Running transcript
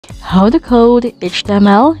How to code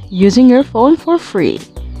HTML using your phone for free.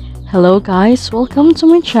 Hello guys, welcome to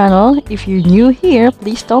my channel. If you're new here,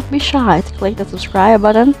 please don't be shy to click the subscribe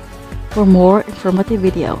button for more informative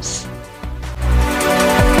videos.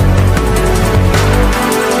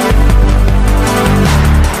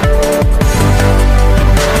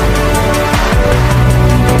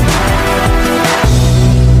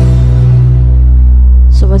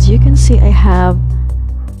 So as you can see, I have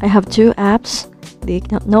two apps, the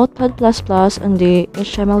Notepad++ and the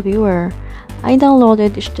HTML viewer. I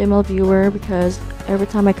downloaded HTML viewer because every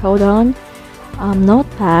time I code on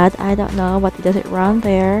Notepad, I don't know what does it run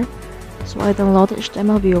there. So I downloaded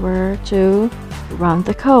HTML viewer to run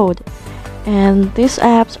the code. And these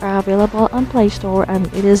apps are available on Play Store and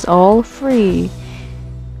it is all free.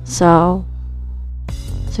 So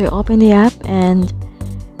you open the app and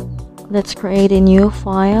let's create a new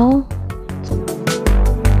file.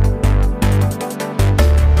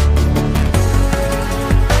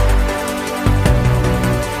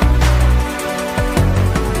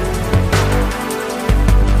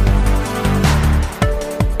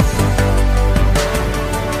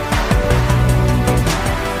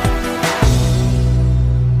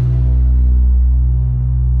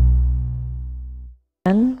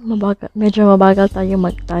 Medyo mabagal tayo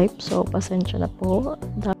mag-type, so pasensya na po.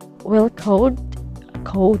 We'll code,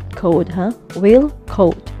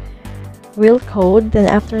 then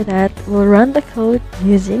after that, we'll run the code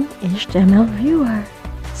using HTML viewer.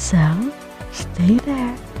 So, stay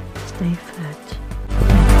there, stay put.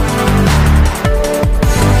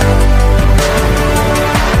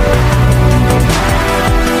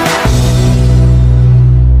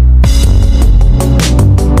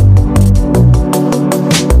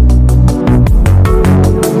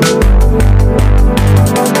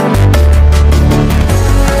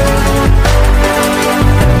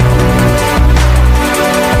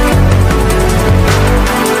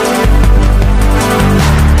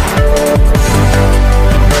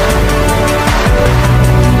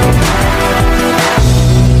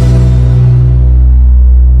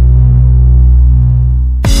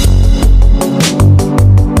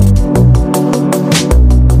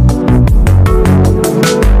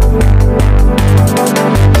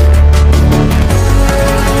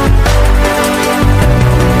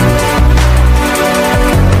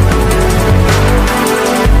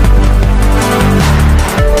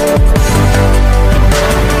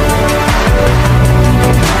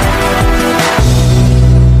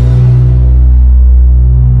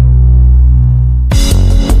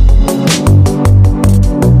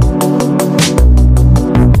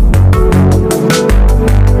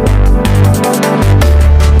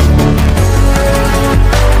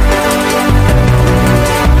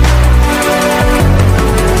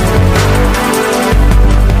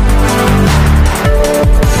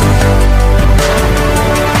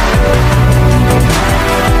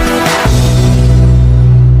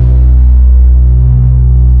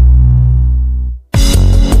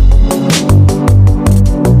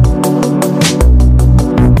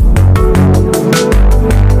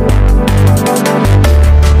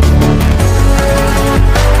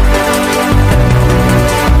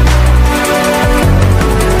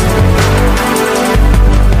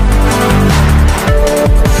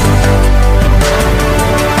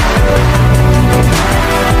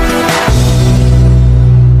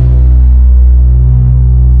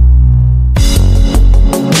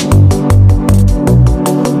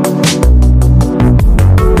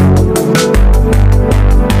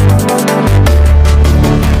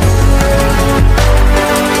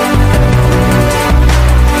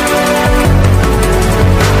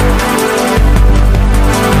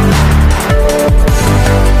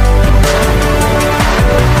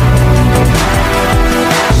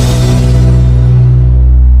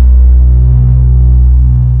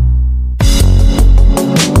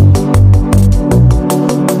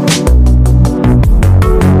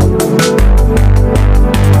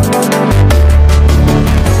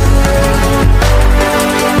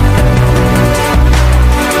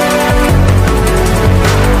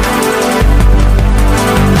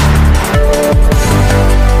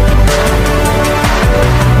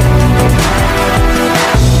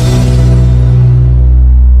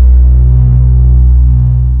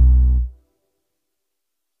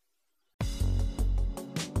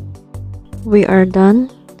 We are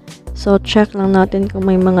done. So check lang natin kung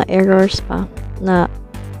may mga errors pa na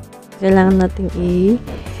kailangan natin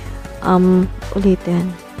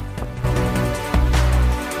ulitin.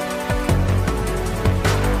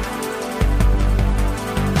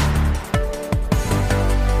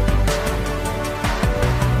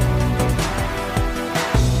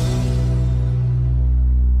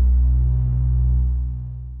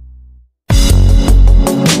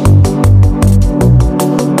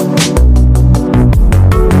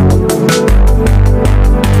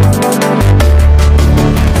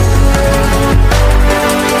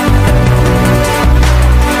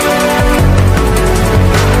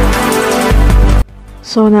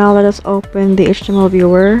 So now let us open the HTML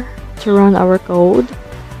viewer to run our code.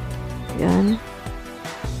 Yan.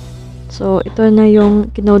 So ito na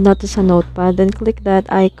yung kinode natin sa Notepad. Then click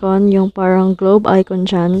that icon, yung parang globe icon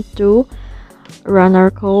dyan, to run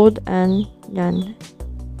our code. And yan.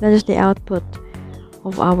 That is the output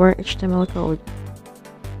of our HTML code.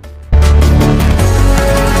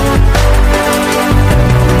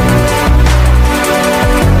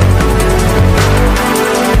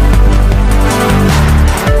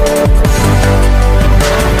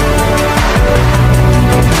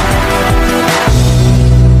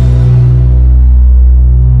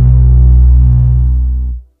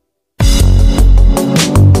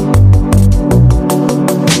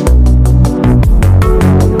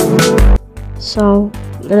 So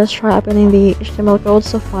let us try opening the HTML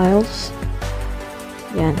codes of files.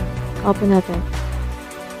 Yan. Open natin.